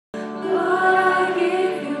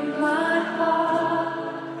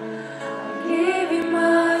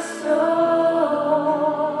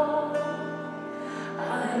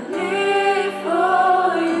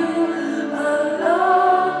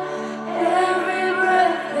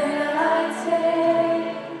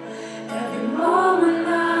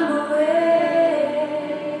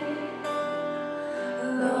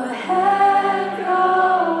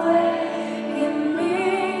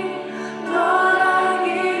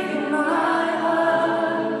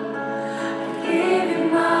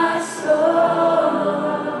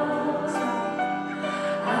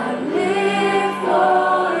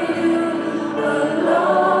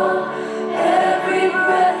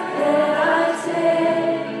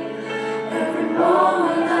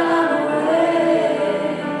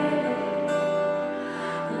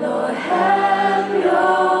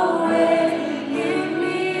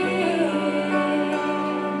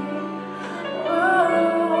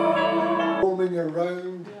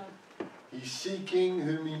seeking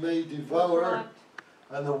whom he may devour,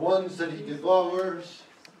 and the ones that he devours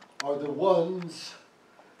are the ones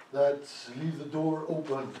that leave the door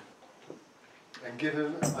open and give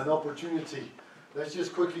him an opportunity. Let's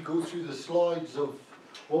just quickly go through the slides of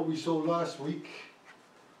what we saw last week.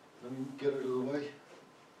 Let me get it out of the way.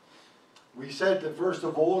 We said that first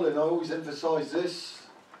of all, and I always emphasize this,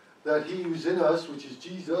 that he who's in us, which is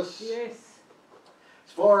Jesus, yes,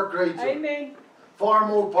 is far greater, amen, far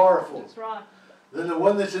more powerful that's right, than the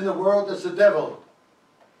one that's in the world, that's the devil.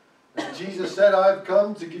 And Jesus said, I've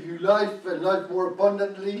come to give you life and life more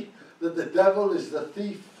abundantly, that the devil is the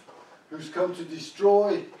thief who's come to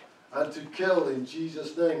destroy and to kill in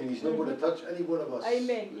Jesus' name. And he's not going to touch any one of us.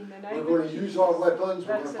 amen, in the name We're going to use our weapons,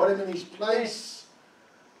 we're That's going to put it. him in his place.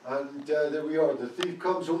 And there we are. The thief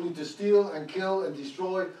comes only to steal and kill and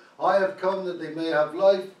destroy. I have come that they may have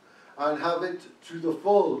life and have it to the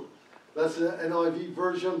full. That's an NIV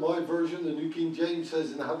version. My version, the New King James,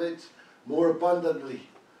 says, and have it more abundantly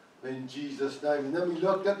in Jesus' name. And then we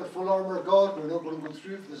looked at the full armour of God. We're not going to go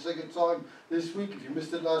through it for the second time this week. If you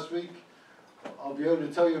missed it last week, I'll be able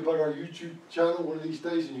to tell you about our YouTube channel one of these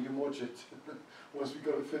days, and you can watch it once we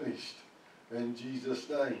got it finished. In Jesus'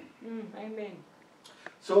 name. Amen.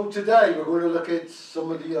 So today we're going to look at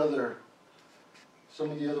some of the other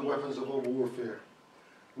weapons of our warfare.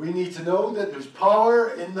 We need to know that there's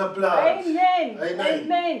power in the blood. Amen. Amen.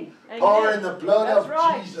 Amen. Power in the blood That's of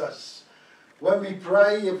right. Jesus. When we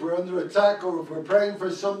pray, if we're under attack or if we're praying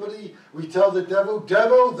for somebody, we tell the devil,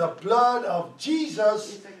 devil, the blood of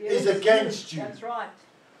Jesus is against you. That's right.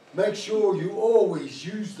 Make sure you always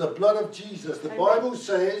use the blood of Jesus. The Bible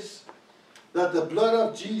says that the blood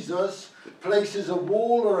of Jesus places a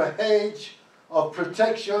wall or a hedge of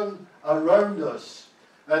protection around us.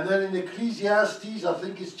 And then in Ecclesiastes, I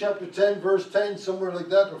think it's chapter 10, verse 10, somewhere like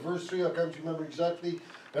that, or verse 3, I can't remember exactly.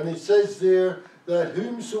 And it says there that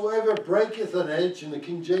whomsoever breaketh an hedge, in the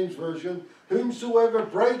King James Version, whomsoever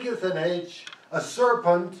breaketh an hedge, a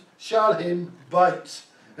serpent shall him bite.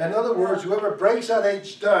 In other words, whoever breaks that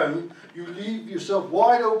hedge down, you leave yourself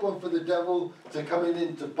wide open for the devil to come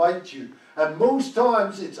in to bite you. And most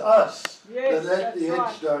times it's us that let the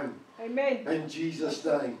hedge down. Amen. In Jesus'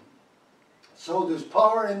 name. So there's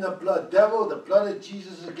power in the blood. Devil, the blood of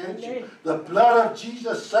Jesus is against you. The blood of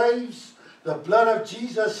Jesus saves. The blood of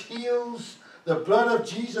Jesus heals. The blood of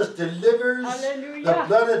Jesus delivers. Hallelujah. The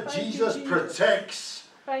blood of Thank Jesus you, protects.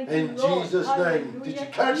 Thank In you, Lord. Jesus' name. Hallelujah. Did you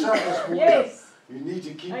catch that this morning? Yes. You need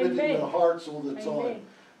to keep Amen. it in your hearts all the time. Amen.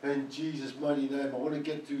 In Jesus' mighty name. I want to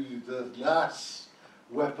get to the last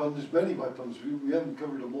weapon. There's many weapons. We haven't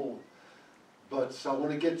covered them all. But I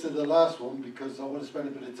want to get to the last one because I want to spend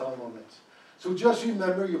a bit of time on it. So just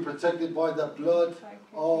remember, you're protected by the blood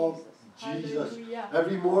of Jesus. Hallelujah.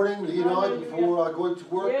 Every morning, Lee and I, before I go to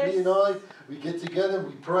work, Lee and I, we get together,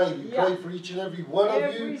 we pray. We pray for each and every one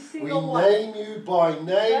of you. We name you by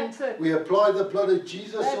name. We apply the blood of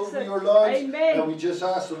Jesus over your lives. Amen. And we just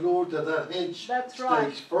ask the Lord that that hedge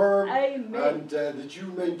stays firm. Amen. And that you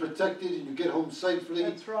remain protected and you get home safely.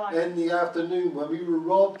 That's right. In the afternoon. When we were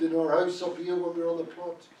robbed in our house up here when we were on the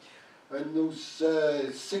plot, and those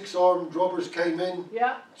 6 armed robbers came in,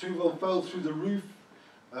 2 of them fell through the roof.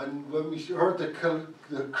 And when we heard the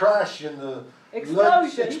crash and the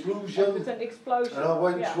explosion, it was an explosion. And I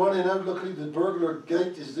went running out. Luckily, the burglar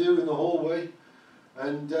gate is there in the hallway,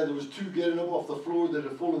 and there was 2 getting up off the floor that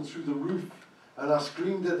had fallen through the roof. And I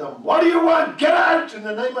screamed at them, "What do you want? Get out in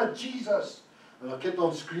the name of Jesus!" And I kept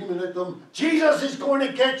on screaming at them, "Jesus is going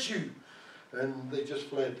to get you!" And they just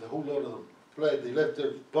fled. The whole lot of them fled. They left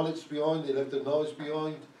their bullets behind. They left their knives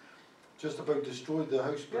behind. Just about destroyed the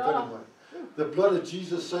house, but anyway. The blood of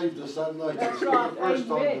Jesus saved us that night. That's right. The first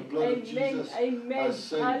time the blood of Jesus has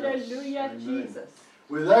saved Hallelujah, us. Jesus.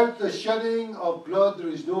 Without the shedding of blood, there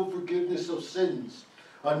is no forgiveness of sins.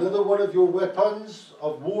 Another one of your weapons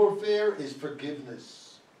of warfare is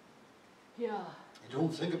forgiveness. Yeah. You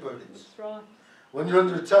don't think about it. That's right. When you're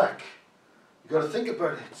under attack, you've got to think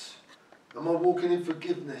about it. Am I walking in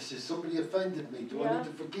forgiveness? Has somebody offended me? Do I need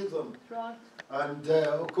to forgive them? That's right. And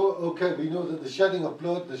okay, we know that the shedding of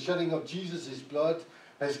blood, the shedding of Jesus' blood,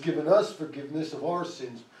 has given us forgiveness of our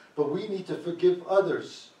sins. But we need to forgive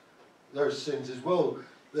others their sins as well.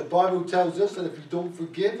 The Bible tells us that if we don't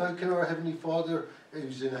forgive, how can our Heavenly Father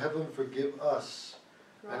who's in heaven forgive us?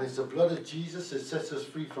 Right. And it's the blood of Jesus that sets us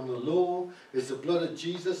free from the law. It's the blood of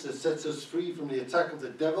Jesus that sets us free from the attack of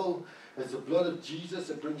the devil. It's the blood of Jesus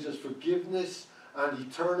that brings us forgiveness and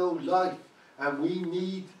eternal life. And we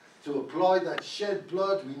need to apply that shed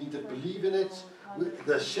blood. We need to believe in it.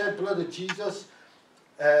 The shed blood of Jesus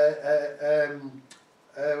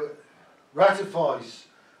ratifies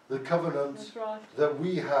the covenant That's right. that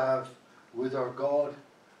we have with our God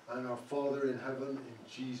and our Father in heaven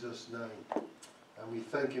in Jesus' name. And we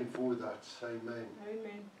thank Him for that. Amen.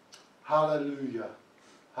 Amen. Hallelujah.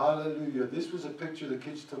 Hallelujah. This was a picture the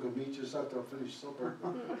kids took of me just after I finished supper.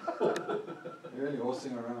 You're really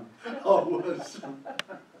horsing around. I was.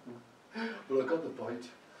 But I got the bite.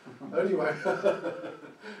 Anyway,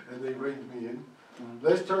 and they reined me in.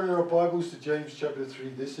 Let's turn our Bibles to James chapter 3.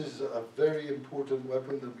 This is a very important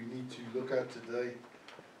weapon that we need to look at today.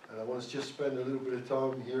 And I want to just spend a little bit of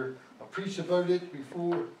time here. I preached about it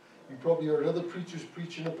before. You probably heard other preachers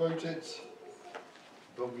preaching about it.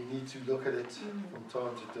 But we need to look at it from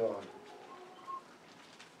time to time.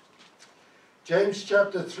 James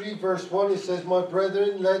chapter 3 verse 1, it says, "My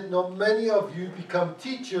brethren, let not many of you become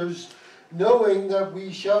teachers, knowing that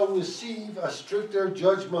we shall receive a stricter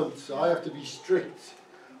judgment." So I have to be strict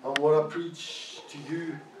on what I preach to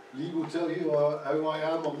you. Lee will tell you how I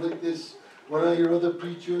am. I'm like this when I hear other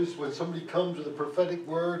preachers. When somebody comes with a prophetic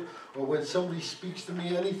word, or when somebody speaks to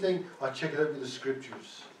me anything, I check it out with the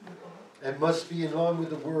scriptures. It must be in line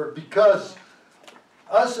with the word, because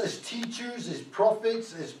us as teachers, as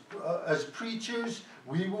prophets, as preachers,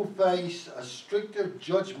 we will face a stricter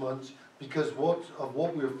judgment because of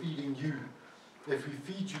what we're feeding you. If we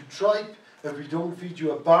feed you tripe, if we don't feed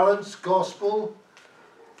you a balanced gospel,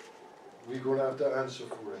 we're going to have to answer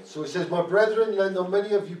for it. So it says, "My brethren, let not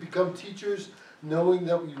many of you become teachers, knowing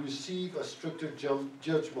that we receive a stricter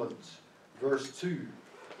judgment." Verse 2.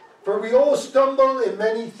 "For we all stumble in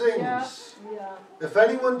many things. Yeah. If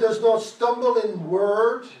anyone does not stumble in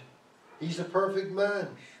word, he's a perfect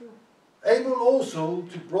man, Sure. able also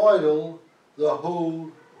to bridle the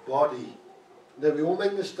whole body." Now we all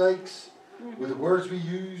make mistakes with the words we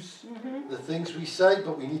use, the things we say,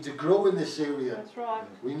 but we need to grow in this area. That's right.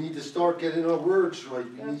 We need to start getting our words right.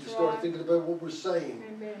 We need That's to start right. thinking about what we're saying.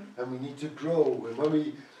 Amen. And we need to grow. And when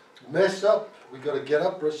we mess up, we got to get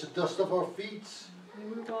up, brush the dust off our feet,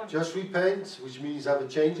 Move on. just repent, which means have a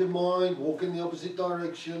change of mind, walk in the opposite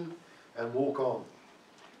direction, and walk on.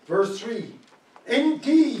 Verse 3.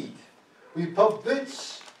 "Indeed, we put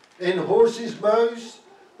bits in horses' mouths,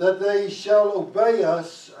 that they shall obey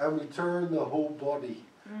us, and we turn the whole body."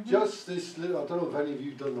 Just this little, I don't know if any of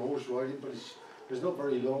you have done the horse riding, but it's not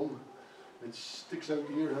very long. It sticks out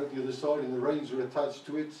here, out the other side, and the reins are attached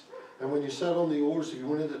to it. And when you sat on the horse, if you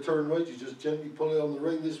wanted to turn right, you just gently pull it on the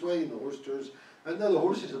rein this way, and the horse turns. And now the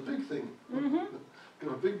horse is a big thing.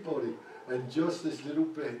 Got a big body. And just this little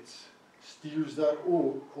bit steers that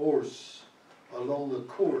horse along the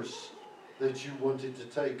course that you wanted to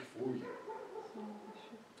take for you.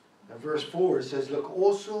 And verse 4, it says, "Look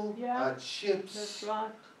also at ships, That's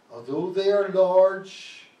right. although they are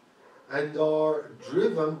large and are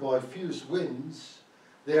driven by fierce winds,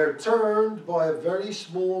 they are turned by a very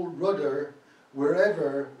small rudder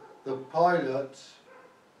wherever the pilot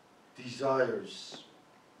desires."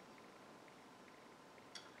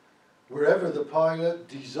 Wherever the pilot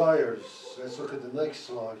desires. Let's look at the next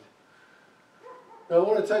slide. Now I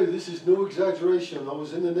want to tell you, this is no exaggeration. I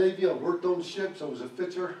was in the Navy, I worked on ships, I was a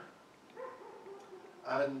fitter.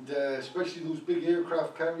 And especially those big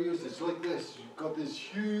aircraft carriers, it's like this. You've got this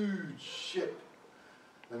huge ship,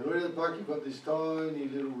 and right at the back you've got this tiny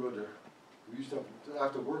little rudder. We used to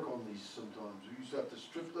have to work on these sometimes. We used to have to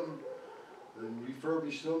strip them and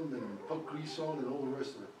refurbish them and put grease on and all the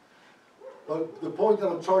rest of it. But the point that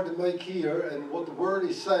I'm trying to make here, and what the word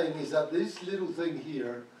is saying, is that this little thing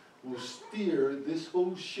here will steer this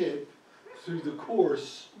whole ship through the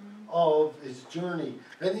course of its journey.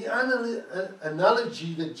 And the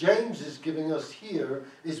analogy that James is giving us here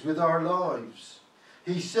is with our lives.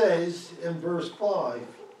 He says in verse 5,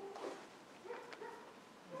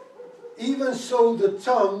 "Even so the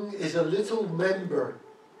tongue is a little member."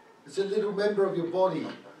 It's a little member of your body,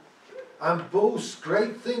 "and boasts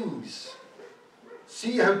great things.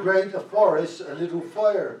 See how great a forest a little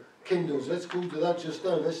fire kindles." Let's go to that just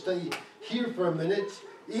now. Let's stay here for a minute.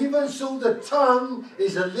 "Even so the tongue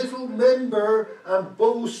is a little member and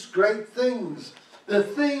boasts great things." The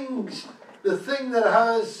thing that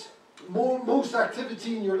has most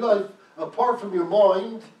activity in your life, apart from your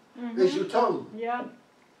mind, is your tongue. Yeah.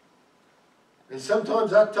 And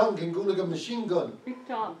sometimes that tongue can go like a machine gun. Big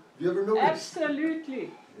time. Have you ever noticed?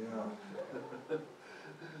 Absolutely. Yeah.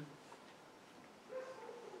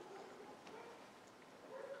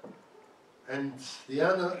 And the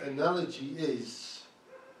analogy is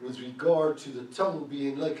with regard to the tongue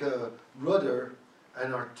being like a rudder,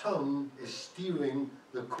 and our tongue is steering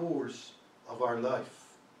the course of our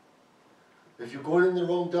life. If you're going in the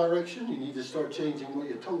wrong direction, you need to start changing what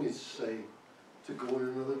your tongue is saying to go in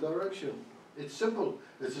another direction. It's simple.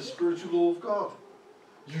 It's a spiritual law of God.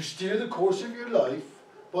 You steer the course of your life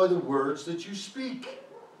by the words that you speak.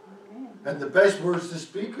 And the best words to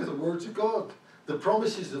speak are the words of God, the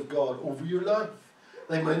promises of God over your life.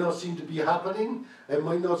 They might not seem to be happening. It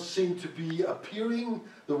might not seem to be appearing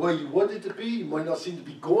the way you want it to be. It might not seem to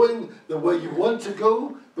be going the way you want to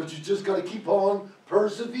go. But you just got to keep on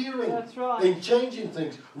persevering. That's right. In changing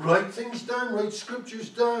things. Write things down. Write scriptures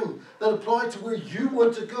down that apply to where you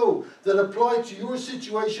want to go. That apply to your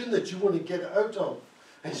situation that you want to get out of.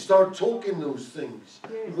 And start talking those things.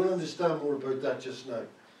 Yes. We're going to understand more about that just now.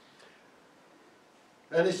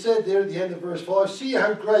 And it said there at the end of verse 5, see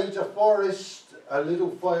how great a forest a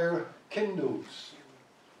little fire kindles.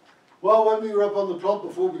 Well, when we were up on the plot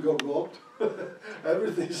before we got robbed,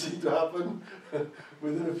 everything seemed to happen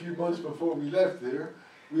within a few months before we left there.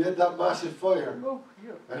 We had that massive fire. Oh,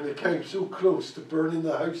 yeah. And it came so close to burning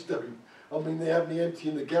the house down. I mean, they had me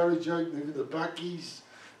emptying the garage out, moving the backies,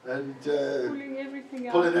 and Pulling everything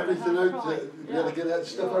out. pulling everything out. Right. We had to get that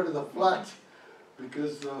stuff out of the flat.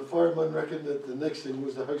 Because the fireman reckoned that the next thing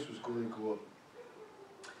was the house was going to go up.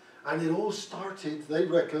 And it all started, they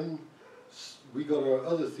reckon, we got our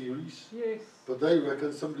other theories, Yes. but they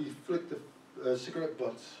reckon somebody flicked the cigarette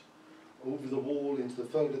butts over the wall into the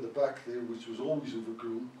felt at the back there, which was always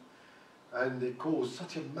overgrown. And it caused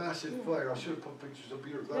such a massive fire. I should have put pictures up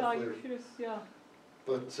here of that Yeah, fire. you should have, yeah.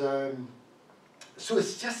 But, so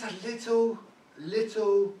it's just a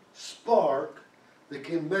little spark that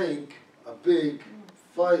can make a big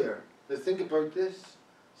fire. Now think about this.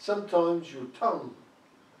 Sometimes your tongue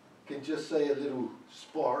can just say a little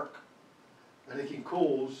spark and it can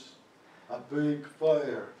cause a big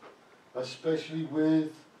fire, especially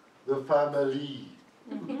with the family.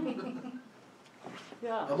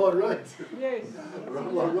 Yeah. Am I right? Yes. Or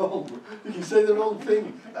am I wrong? You can say the wrong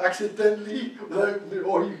thing accidentally,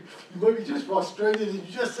 or you might be just frustrated and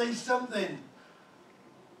you just say something.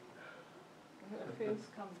 Offense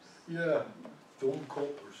comes. Yeah, don't cop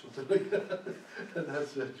or something like that. And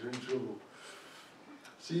that's it, you're in trouble.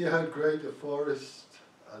 See how great a forest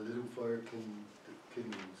a little fire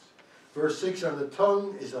kindles. Verse 6, and the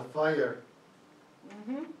tongue is a fire.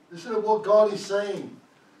 Listen to what God is saying.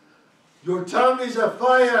 Your tongue is a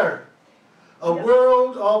fire, a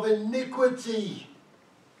world of iniquity.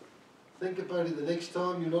 Think about it the next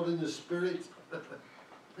time you're not in the spirit.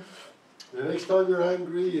 The next time you're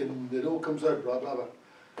angry and it all comes out, blah, blah, blah.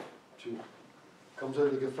 Comes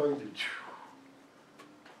out like a fountain.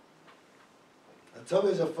 The tongue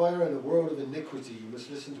is a fire and a world of iniquity. You must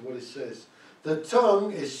listen to what it says. The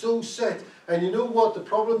tongue is so set. And you know what the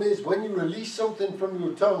problem is? When you release something from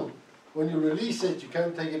your tongue, when you release it, you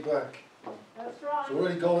can't take it back. That's right. It's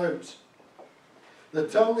already gone out. The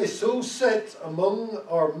tongue is so set among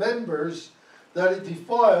our members that it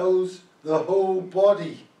defiles the whole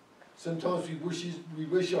body. Sometimes we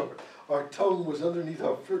wish our tongue was underneath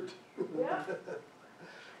our foot. Yeah.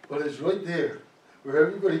 But it's right there, where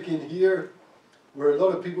everybody can hear, where a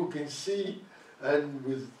lot of people can see, and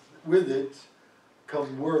with it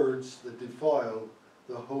come words that defile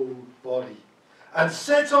the whole body. And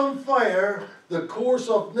set on fire the course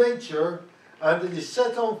of nature, and it is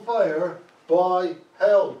set on fire by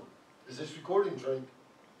hell. Is this recording trained?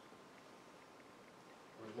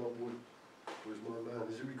 Where's my wood? Where's my man?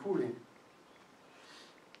 Is it recording?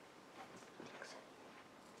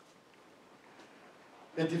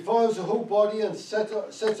 It defiles the whole body and sets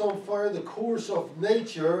on fire the course of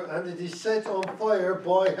nature, and it is set on fire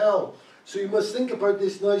by hell. So you must think about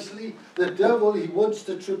this nicely. The devil, he wants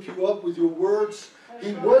to trip you up with your words.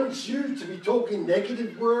 He wants you to be talking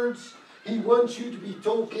negative words. He wants you to be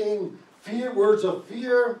talking words of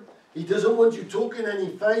fear. He doesn't want you talking any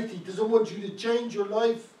faith. He doesn't want you to change your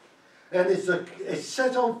life. And it's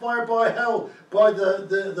set on fire by hell, by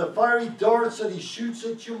the fiery darts that he shoots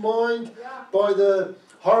at your mind, by the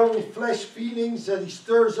horrible flesh feelings that he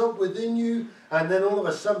stirs up within you, and then all of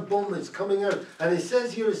a sudden, boom, it's coming out. And it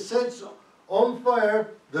says here, it sets on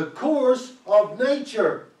fire the course of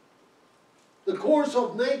nature. The course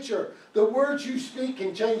of nature. The words you speak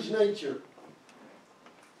can change nature.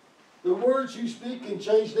 The words you speak can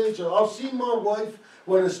change nature. I've seen my wife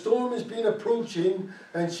when a storm has been approaching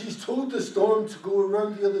and she's told the storm to go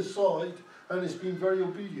around the other side, and it's been very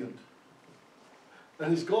obedient.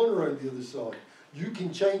 And it's gone around the other side. You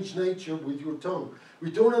can change nature with your tongue.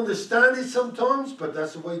 We don't understand it sometimes, but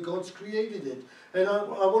that's the way God's created it. And I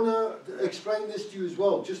want to explain this to you as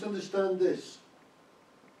well. Just understand this.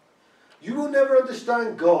 You will never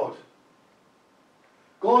understand God.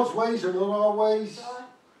 God's ways are not our ways.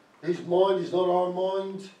 His mind is not our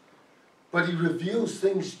mind. But he reveals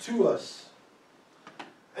things to us.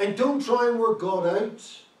 And don't try and work God out.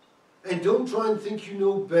 And don't try and think you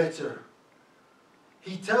know better.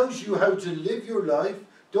 He tells you how to live your life.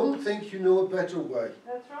 Don't think you know a better way.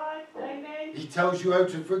 That's right. Amen. He tells you how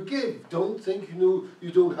to forgive. Don't think you know you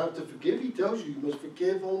don't have to forgive. He tells you must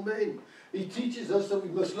forgive all men. He teaches us that we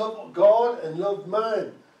must love God and love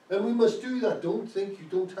man. And we must do that. Don't think you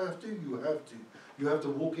don't have to. You have to. You have to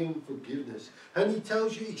walk in forgiveness. And he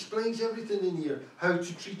tells you, explains everything in here. How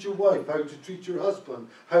to treat your wife, how to treat your husband,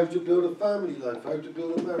 how to build a family life, how to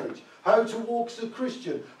build a marriage, how to walk as a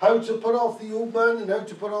Christian, how to put off the old man and how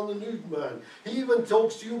to put on the new man. He even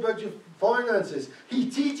talks to you about your finances.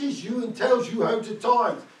 He teaches you and tells you how to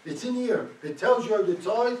tithe. It's in here. It tells you how to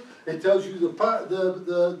tithe. It tells you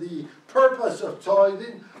the purpose of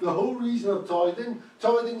tithing, the whole reason of tithing.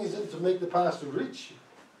 Tithing isn't to make the pastor rich.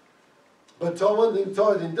 But one thing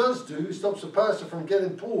tithing does do, stops the pastor from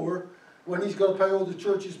getting poor when he's got to pay all the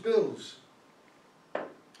church's bills.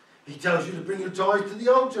 He tells you to bring your tithe to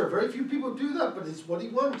the altar. Very few people do that, but it's what he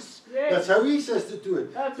wants. Yes. That's how he says to do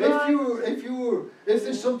it. That's right. If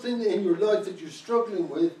there's something in your life that you're struggling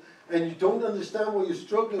with and you don't understand why you're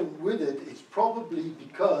struggling with it, it's probably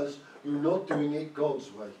because you're not doing it God's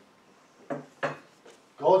way.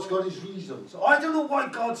 God's got his reasons. I don't know why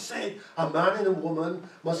God said a man and a woman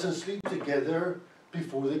mustn't sleep together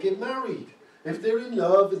before they get married. If they're in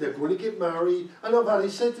love and they're going to get married, and I've had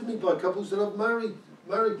it said to me by couples that have married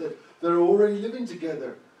that they're already living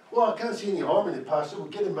together. Well, I can't see any harm in it, Pastor. We're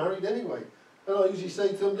getting married anyway. And I usually say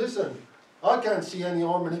to them, listen, I can't see any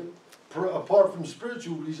harm in it apart from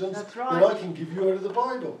spiritual reasons That's right. that I can give you out of the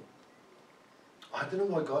Bible. I don't know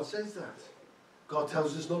why God says that. God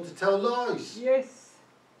tells us not to tell lies. Yes.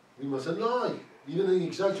 We mustn't lie. Even an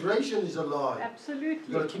exaggeration is a lie. Absolutely.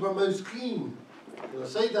 We've got to keep our mouths clean. And I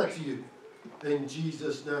say that to you. In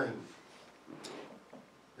Jesus' name.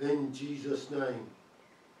 In Jesus' name.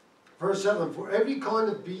 Verse 7. For every kind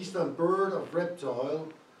of beast and bird of reptile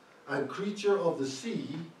and creature of the sea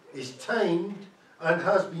is tamed and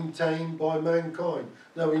has been tamed by mankind.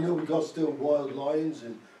 Now we know we've got still wild lions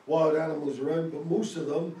and wild animals around, but most of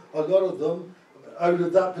them, a lot of them, out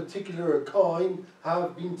of that particular kind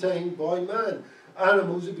have been tamed by man.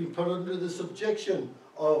 Animals have been put under the subjection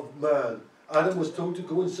of man. Adam was told to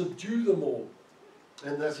go and subdue them all.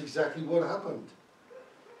 And that's exactly what happened.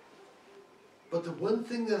 But the one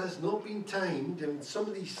thing that has not been tamed, and some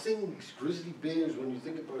of these things, grizzly bears when you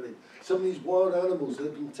think about it, some of these wild animals that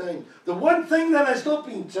have been tamed, the one thing that has not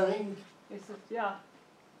been tamed, Is it? Yeah.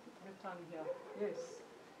 The tongue here. Yes.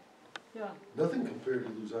 Yeah. nothing compared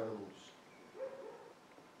to those animals.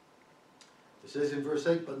 It says in verse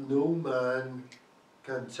 8, but no man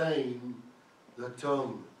can tame the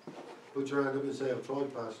tongue. Put your hand up and say, I've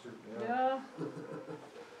tried, Pastor. Yeah.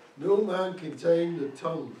 No man can tame the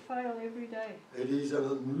tongue. Fail every day. It is an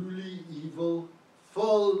unruly evil,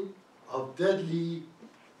 full of deadly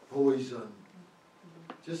poison.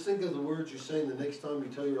 Just think of the words you're saying the next time you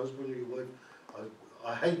tell your husband or your wife,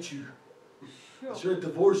 I hate you. I should have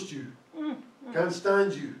divorced you. Can't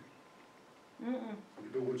stand you. Think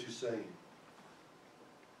about what you're saying.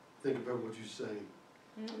 Think about what you're saying.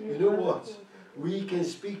 You know what? We can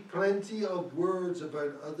speak plenty of words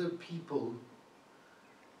about other people,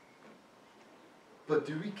 but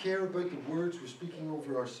do we care about the words we're speaking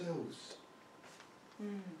over ourselves?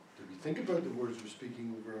 Do we think about the words we're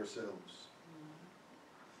speaking over ourselves?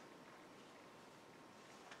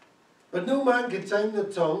 But no man can tame the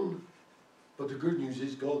tongue, but the good news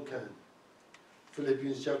is God can.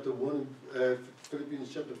 Philippians chapter 4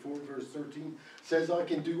 verse 13 says, I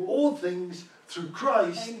can do all things through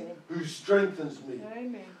Christ Amen. who strengthens me.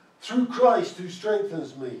 Amen. Through Christ who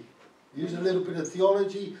strengthens me. Use a little bit of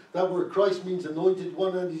theology. That word Christ means anointed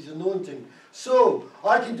one and his anointing. So,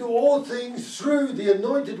 I can do all things through the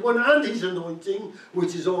anointed one and his anointing,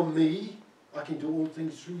 which is on me. I can do all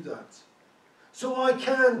things through that. So I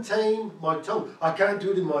can tame my tongue. I can't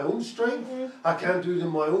do it in my own strength. I can't do it in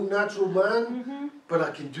my own natural man. But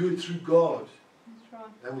I can do it through God. That's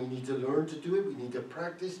right. And we need to learn to do it. We need to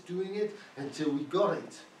practice doing it until we got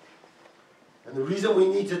it. And the reason we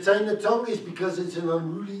need to tame the tongue is because it's an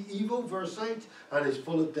unruly evil, verse 8, and it's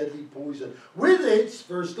full of deadly poison. With it,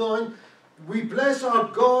 verse 9, we bless our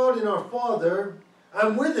God and our Father,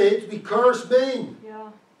 and with it we curse men. Yeah.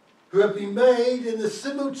 Who have been made in the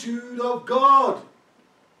similitude of God.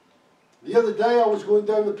 The other day I was going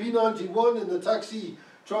down the P91 and the taxi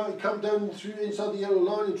tried to come down through inside the yellow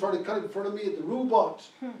line and try to cut in front of me at the robot.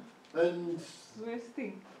 And Worst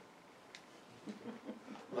thing.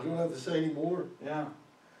 I don't have to say any more. Yeah.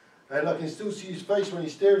 And I can still see his face when he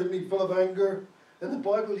stared at me full of anger. And the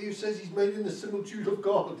Bible here says he's made in the similitude of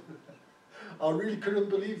God. I really couldn't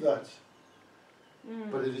believe that.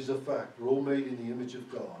 But it is a fact. We're all made in the image of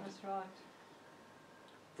God. That's right.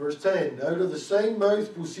 Verse 10, out of the same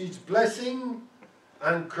mouth proceeds blessing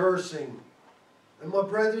and cursing. And my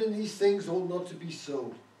brethren, these things ought not to be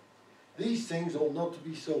so. These things ought not to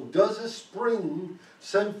be so. Does a spring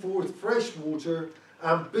send forth fresh water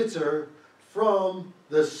and bitter from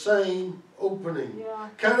the same opening? Yeah.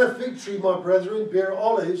 Can a fig tree, my brethren, bear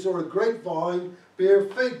olives, or a grapevine bear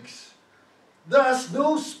figs? Thus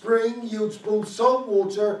no spring yields both salt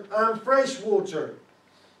water and fresh water.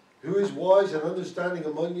 Who is wise and understanding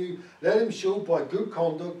among you? Let him show by good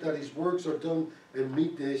conduct that his works are done in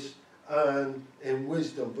meekness and in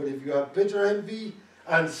wisdom. But if you have bitter envy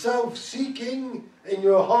and self-seeking in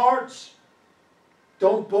your hearts,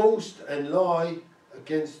 don't boast and lie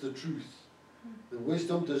against the truth. The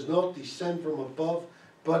wisdom does not descend from above,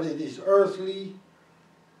 but it is earthly,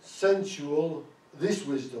 sensual. This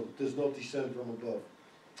wisdom does not descend from above.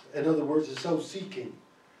 In other words, the self-seeking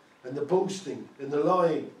and the boasting and the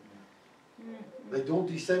lying. They don't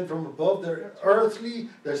descend from above. They're earthly,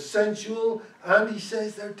 they're sensual, and he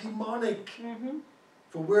says they're demonic.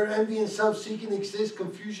 For where envy and self-seeking exist,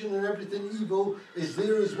 confusion and everything evil is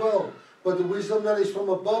there as well. But the wisdom that is from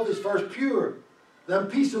above is first pure, then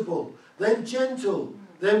peaceable, then gentle,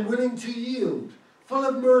 then willing to yield, full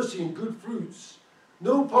of mercy and good fruits,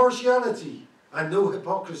 no partiality and no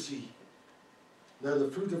hypocrisy. Now the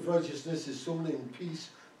fruit of righteousness is sown in peace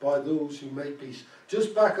by those who make peace.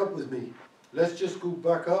 Just back up with me. Let's just go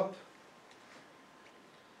back up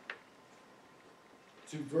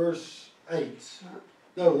to verse 8.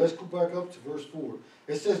 No, let's go back up to verse 4.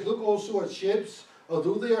 It says, look also at ships.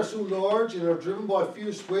 Although they are so large and are driven by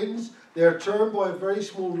fierce winds, they are turned by a very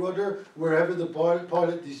small rudder wherever the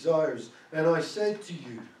pilot desires. And I said to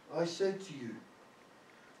you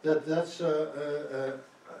that that's an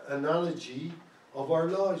analogy of our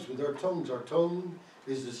lives with our tongues. Our tongue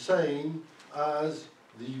is the same as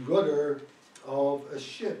the rudder of a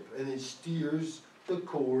ship, and it steers the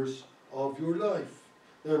course of your life.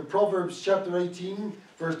 Now in Proverbs chapter 18,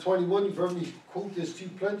 verse 21, you've heard me quote this to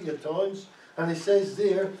you plenty of times, and it says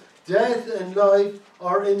there, death and life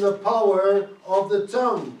are in the power of the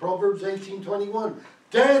tongue. Proverbs 18:21.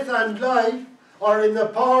 Death and life are in the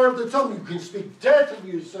power of the tongue. You can speak death over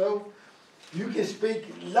yourself, you can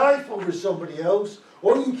speak life over somebody else,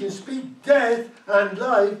 or you can speak death and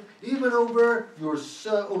life even over your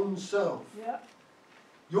own self. Yep.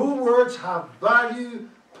 Your words have value,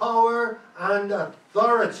 power, and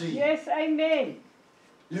authority. Yes, amen.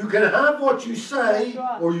 You can have what you say,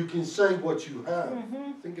 Right. or you can say what you have.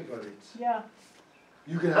 Think about it. Yeah.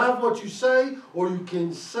 You can have what you say, or you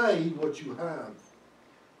can say what you have.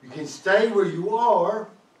 You can stay where you are,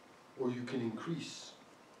 or you can increase.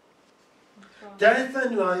 Right. Death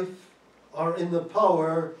and life are in the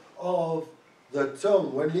power of the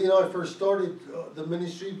tongue. When Lee and I first started the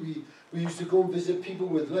ministry, we used to go and visit people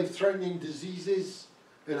with life-threatening diseases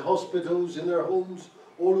in hospitals, in their homes,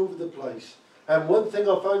 all over the place. And one thing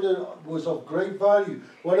I found that was of great value,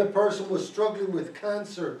 when a person was struggling with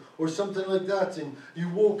cancer or something like that, and you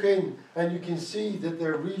walk in and you can see that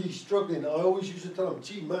they're really struggling, I always used to tell them,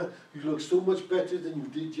 gee man, you look so much better than you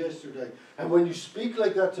did yesterday. And when you speak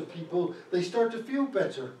like that to people, they start to feel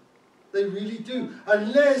better. They really do.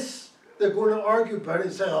 Unless they're going to argue about it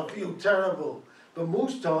and say, I feel terrible. But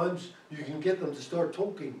most times, you can get them to start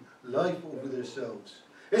talking life over themselves.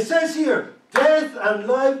 It says here, death and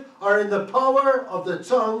life are in the power of the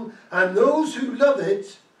tongue, and those who love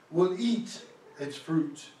it will eat its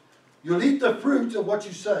fruit. You'll eat the fruit of what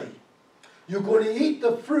you say. You're going to eat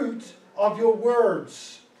the fruit of your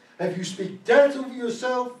words. If you speak death over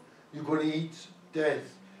yourself, you're going to eat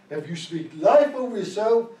death. If you speak life over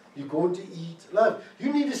yourself, you're going to eat life.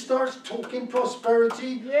 You need to start talking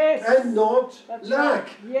prosperity and not lack. Right.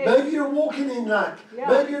 Yes. Maybe you're walking in lack. Yeah.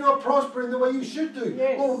 Maybe you're not prospering the way you should do.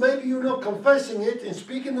 Yes. Or maybe you're not confessing it and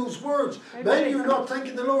speaking those words. Amen. Maybe you're not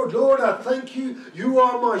thanking the Lord. Lord, I thank you. You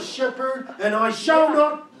are my shepherd and I shall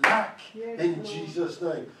not lack. Yes, in Lord. Jesus'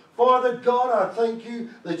 name. Father God, I thank you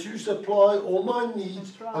that you supply all my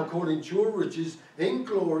needs Right. according to your riches in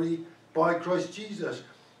glory by Christ Jesus.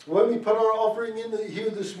 When we put our offering in here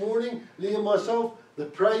this morning, Lee and myself, the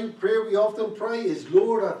prayer we often pray is,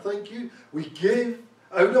 Lord, I thank you. We give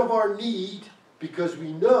out of our need because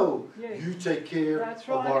we know you take care of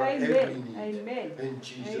our every need. Amen. In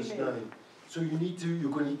Jesus' Amen. name. So you're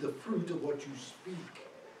going to eat the fruit of what you speak.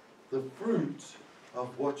 The fruit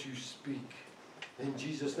of what you speak. In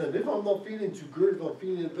Jesus' name. If I'm not feeling too good, if I'm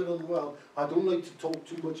feeling a bit unwell, I don't like to talk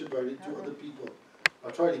too much about it to other people. I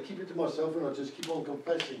try to keep it to myself and I just keep on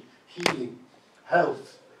confessing healing,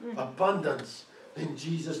 health, abundance. In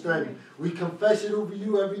Jesus' name. We confess it over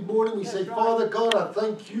you every morning. We say, Father God, I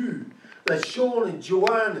thank you that Sean and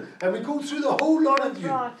Joanne, and we go through the whole lot of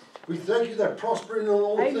you. We thank you they're prospering in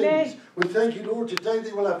all things. We thank you, Lord, today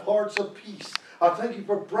they will have hearts of peace. I thank you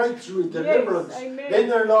for breakthrough and deliverance in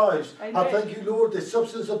their lives. I thank you, Lord, that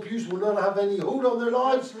substance abuse will not have any hold on their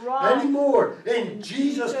lives anymore. In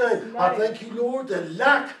Jesus' name. I thank you, Lord, that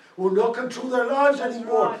lack will not control their lives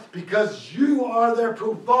anymore because you are their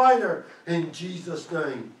provider in Jesus'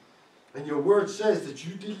 name. And your word says that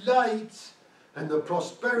you delight in the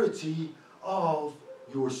prosperity of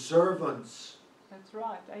your servants. That's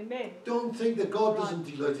right. Amen. Don't think that God doesn't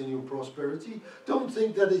delight in your prosperity. Don't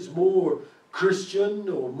think that it's more Christian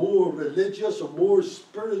or more religious or more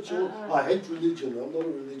spiritual. I hate religion. I'm not a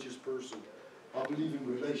religious person. I believe in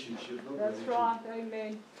relationship, not religion. That's right.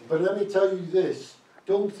 Amen. But let me tell you this.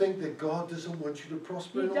 Don't think that God doesn't want you to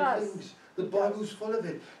prosper in all things. The Bible's full of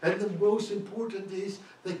it. And the most important is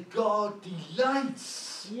that God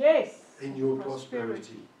delights in your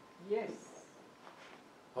prosperity. Yes.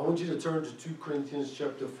 I want you to turn to 2 Corinthians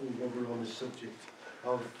chapter 4 while we're on the subject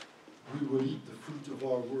of we will eat the fruit of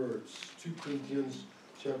our words. 2 Corinthians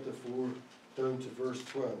chapter 4 down to verse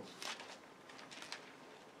 12.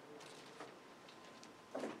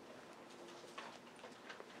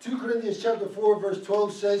 Two Corinthians chapter 4 verse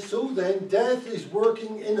 12 says, so then death is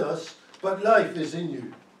working in us, but life is in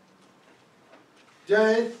you.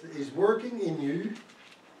 Death is working in you,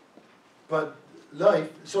 but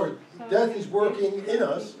death is working in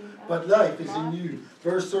us, but life is in you.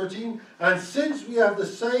 Verse 13, and since we have the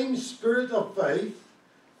same spirit of faith,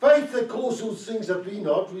 faith that calls those things that be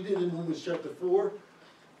not, read it in Romans chapter 4,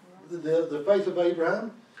 the faith of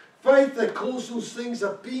Abraham, faith that calls those things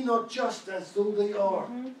that be not just as though they are.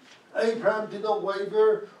 Abraham did not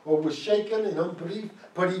waver or was shaken in unbelief,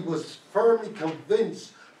 but he was firmly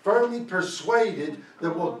convinced, firmly persuaded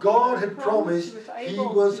that what God had promised, he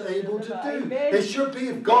was able to do. It should be,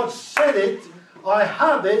 if God said it, I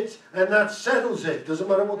have it, and that settles it. Doesn't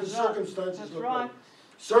matter what the circumstances look like.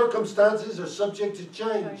 Circumstances are subject to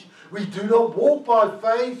change. We do not walk by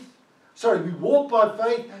faith. We walk by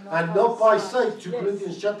faith and not by sight. 2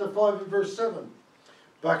 Corinthians chapter 5 and verse 7.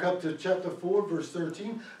 Back up to chapter 4 verse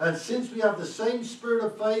 13. And since we have the same spirit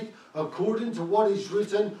of faith, according to what is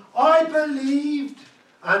written, I believed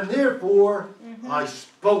and therefore I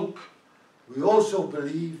spoke. We also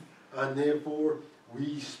believe and therefore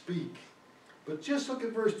we speak. But just look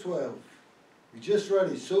at verse 12. We just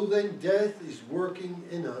read it. So then death is working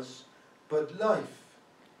in us, but life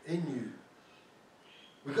in you.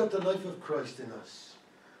 We got the life of Christ in us.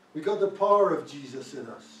 We got the power of Jesus in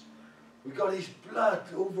us. We got his blood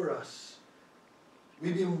over us.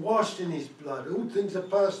 We've been washed in his blood. Old things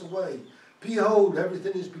have passed away. Behold,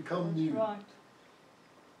 everything has become new. Right.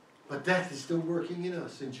 But death is still working in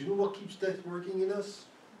us. And do you know what keeps death working in us?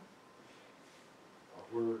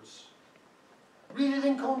 Our words. Read it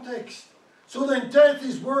in context. So then death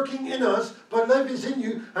is working in us, but life is in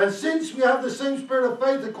you. And since we have the same spirit of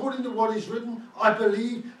faith, according to what is written, I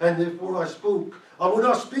believe, and therefore I spoke. I will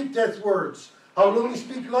not speak death words. I will only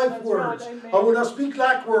speak life words. I will not speak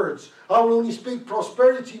lack words. I will only speak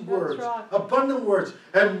prosperity words, abundant words.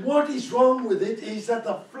 And what is wrong with it is that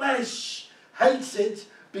the flesh hates it,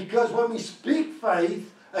 because when we speak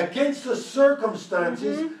faith against the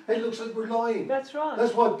circumstances, it looks like we're lying. That's right.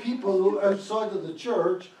 That's why people outside of the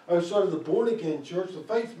church, outside of the born-again church, the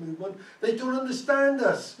faith movement, they don't understand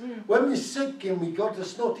us. When we're sick and we got a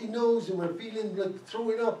snotty nose and we're feeling like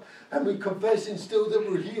throwing up and we confessing still that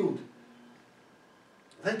we're healed,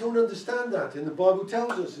 they don't understand that. And the Bible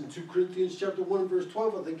tells us in 2 Corinthians chapter 1 verse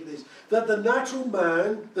 12, I think it is, that the natural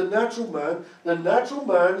man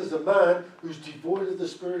is a man who's devoid of the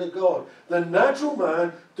Spirit of God. The natural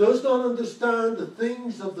man does not understand the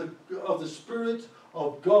things of the Spirit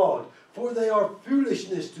of God, for they are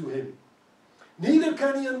foolishness to him. Neither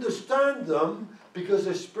can he understand them, because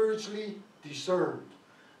they're spiritually discerned.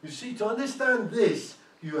 You see, to understand this,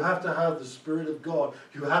 you have to have the Spirit of God.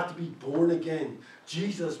 You have to be born again.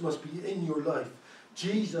 Jesus must be in your life.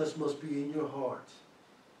 Jesus must be in your heart.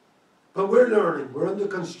 But we're learning. We're under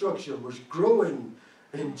construction. We're growing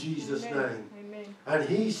in Jesus' name. Amen. And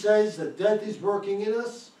he says that death is working in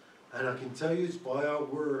us. And I can tell you it's by our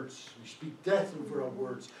words. We speak death over our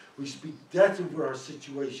words. We speak death over our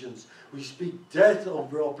situations. We speak death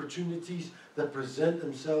over opportunities that present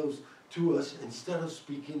themselves to us instead of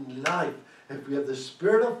speaking life. If we have the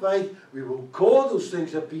spirit of faith, we will call those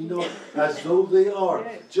things that be not as though they are.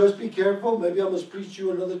 Yes. Just be careful. Maybe I must preach to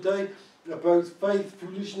you another day about faith,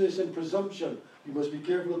 foolishness and presumption. You must be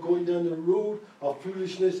careful of going down the road of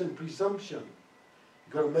foolishness and presumption.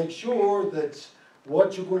 You've got to make sure that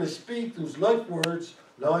what you're going to speak, those life words,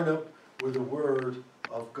 line up with the Word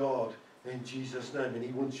of God in Jesus' name. And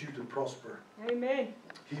He wants you to prosper. Amen.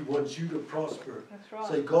 He wants you to prosper. That's right.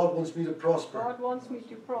 Say, God wants me to prosper. God wants me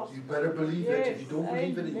to prosper. You better believe it. If you don't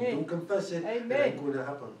believe it and you don't confess it, it ain't going to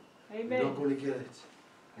happen. Amen. You're not going to get it.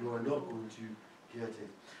 You are not going to get it.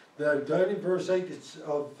 Now, down in verse 8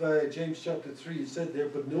 of James chapter 3, it said there,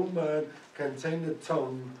 but no man can tame the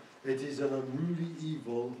tongue. It is an unruly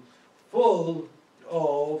evil, full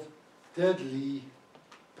of deadly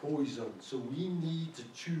poison. So we need to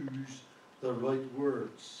choose the right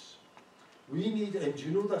words. We need, and do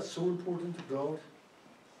you know that's so important to God?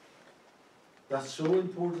 That's so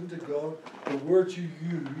important to God. The words you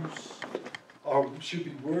use should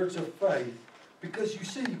be words of faith. Because you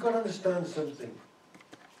see, you've got to understand something.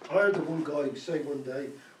 I heard the one guy say one day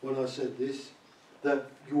when I said this, that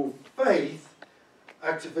your faith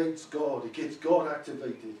activates God. It gets God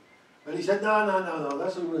activated. And he said, no,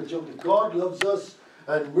 that's not going to jump. If God loves us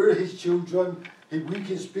and we're His children, we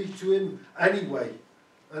can speak to Him anyway.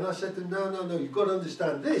 And I said to him, no, you've got to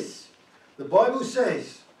understand this. The Bible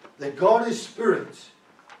says that God is spirit.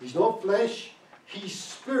 He's not flesh. He's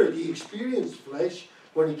spirit. He experienced flesh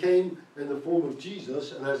when He came in the form of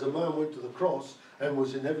Jesus, and as a man went to the cross and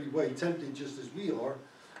was in every way tempted just as we are.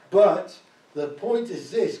 But the point is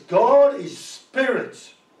this: God is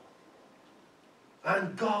spirit,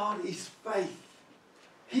 and God is faith.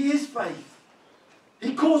 He is faith.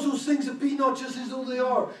 He calls those things that be not just as though they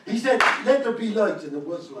are. He said, let there be light, and there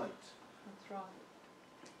was light. That's right.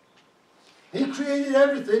 He created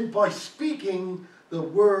everything by speaking the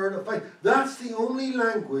word of faith. That's the only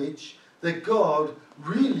language that God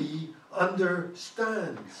really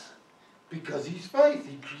understands. Because He's faith.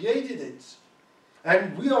 He created it.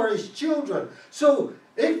 And we are His children. So,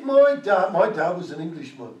 if my dad was an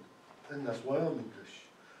Englishman, and that's why I'm English.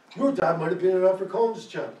 Your dad might have been an Afrikaans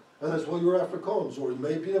chap, and that's why you're Afrikaans. Or he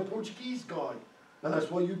may have been a Portuguese guy, and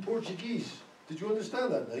that's why you're Portuguese. Did you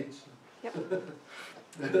understand that, Nate? Yep.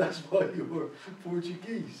 That's why you're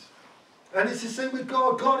Portuguese. And it's the same with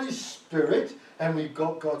God. God is spirit, and we've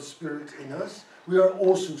got God's spirit in us. We are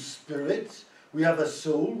also spirit. We have a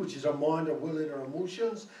soul, which is our mind, our will, and our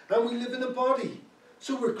emotions, and we live in a body.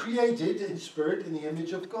 So we're created in spirit in the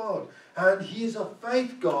image of God. And He is a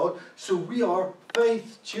faith God, so we are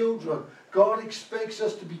faith children. God expects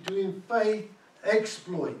us to be doing faith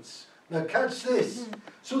exploits. Now catch this.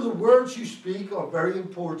 So the words you speak are very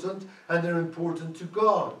important, and they're important to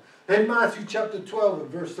God. In Matthew chapter 12 and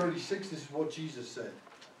verse 36, this is what Jesus said.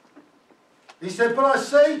 He said, but I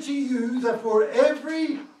say to you that for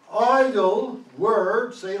every idle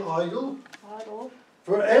word, say idle. Idle.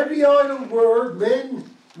 For every idle word men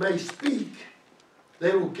may speak,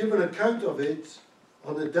 they will give an account of it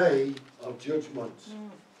on the day of judgment.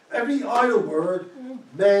 Every idle word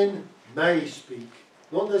men may speak.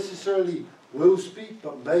 Not necessarily will speak,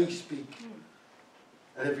 but may speak.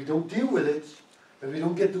 And if we don't deal with it, if we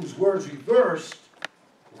don't get those words reversed,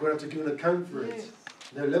 we're going to have to give an account for it.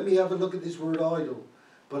 Now let me have a look at this word idle.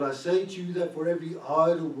 But I say to you that for every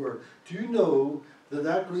idle word. Do you know that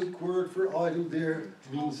that Greek word for idle there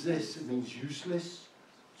means this? It means useless.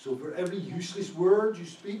 So for every useless word you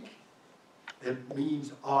speak, it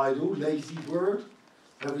means idle, lazy word.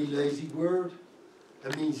 Every lazy word.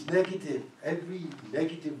 It means negative. Every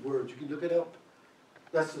negative word. You can look it up.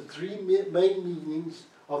 That's the three main meanings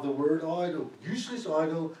of the word idle. Useless,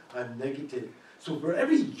 idle, and negative. So for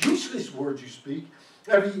every useless word you speak,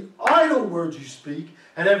 every idle word you speak,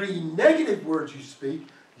 and every negative word you speak,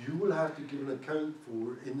 you will have to give an account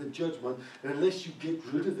for in the judgment. And unless you get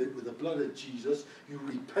rid of it with the blood of Jesus, you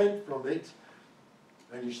repent from it,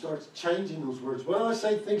 and you start changing those words. When I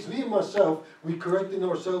say things, me and myself, we correcting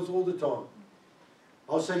ourselves all the time.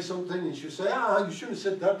 I'll say something, and she'll say, you shouldn't have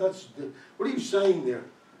said that. What are you saying there?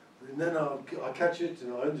 And then I'll catch it,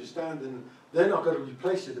 and I understand, and then I've got to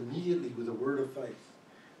replace it immediately with a word of faith.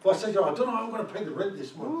 If I say to her, I don't know how I'm going to pay the rent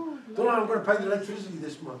this month. I don't know how I'm going to pay the electricity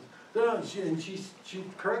this month. And she'll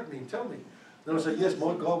correct me and tell me. Then I'll say, yes,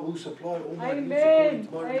 my God will supply all my needs according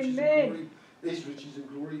to my riches and glory. His riches and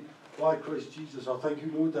glory by Christ Jesus. I thank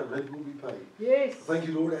you, Lord, that rent will be paid. Yes. I thank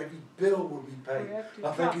you, Lord, every bill will be paid.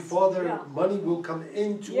 I thank you, trust. Father, money will come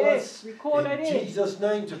into us in Jesus'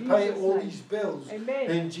 name to pay all these bills. Amen.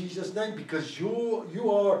 In Jesus' name, because you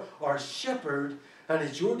are our shepherd, and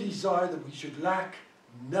it's your desire that we should lack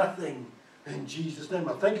nothing. In Jesus' name,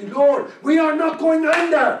 I thank you, Lord. We are not going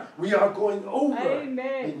under. We are going over.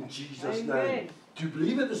 Amen. In Jesus' Amen. name. Do you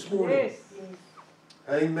believe it this morning? Yes.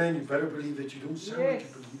 Amen. You better believe it. You don't sound like Yes. you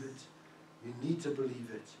believe it. You need to believe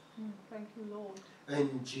it. Thank you, Lord.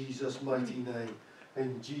 In Jesus' mighty name.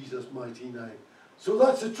 in Jesus' mighty name. So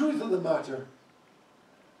that's the truth of the matter.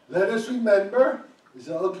 Let us remember, it's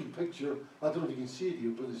an ugly picture, I don't know if you can see it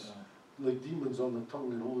here, but it's like demons on the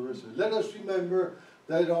tongue and all the rest of it. Let us remember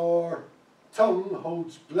that our tongue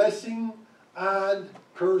holds blessing and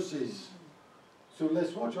curses. So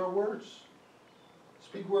let's watch our words.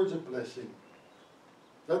 Speak words of blessing.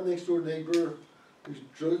 That next door neighbour who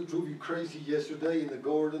drove you crazy yesterday in the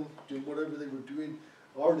garden, doing whatever they were doing,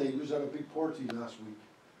 our neighbours had a big party last week.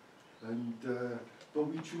 And but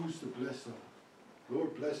we choose to bless them.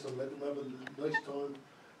 Lord bless them, let them have a nice time.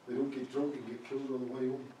 They don't get drunk and get killed on the way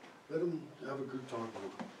home. Let them have a good time,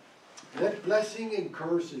 Lord. Let blessing and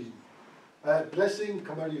cursing, blessing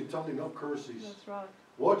come out of your tongue and not curses. That's right.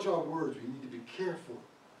 Watch our words. We need to be careful,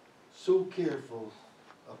 so careful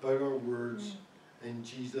about our words in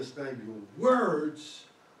Jesus' name. Your words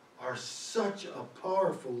are such a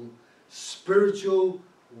powerful spiritual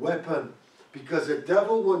weapon because the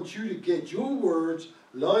devil wants you to get your words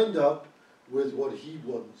lined up with what he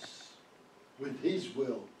wants, with his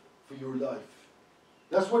will for your life.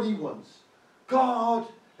 That's what he wants. God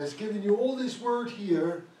has given you all this word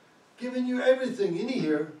here, given you everything in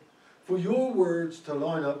here for your words to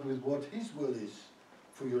line up with what his will is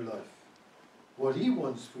for your life, what he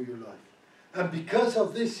wants for your life. And because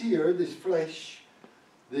of this here, this flesh,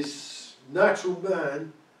 this natural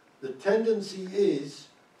man, the tendency is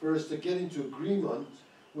for us to get into agreement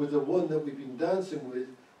with the one that we've been dancing with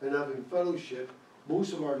and having fellowship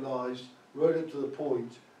most of our lives, right up to the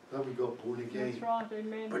point that we got born again. That's right,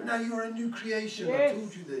 amen. But now you're a new creation, Yes. I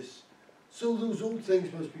told you this. So those old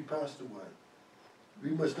things must be passed away. We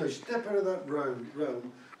must now step out of that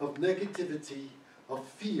realm of negativity, of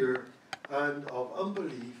fear, and of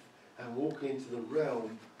unbelief, and walk into the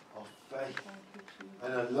realm of faith. Thank you, Jesus.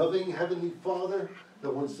 And a loving Heavenly Father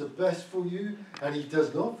that wants the best for you, and he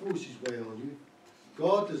does not force his way on you.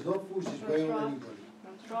 God does not force his way on anybody.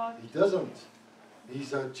 That's right. He doesn't.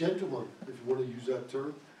 He's a gentleman, if you want to use that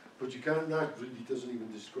term. But you can't, that really doesn't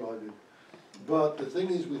even describe it. But the thing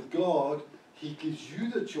is with God, he gives you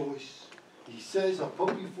the choice. He says, I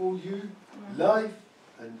put before you life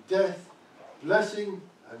and death, blessing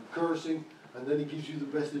and cursing, and then he gives you the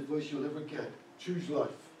best advice you'll ever get. Choose life.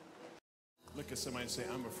 Look at somebody and say,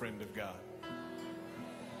 I'm a friend of God.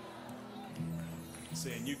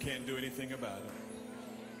 Saying you can't do anything about it.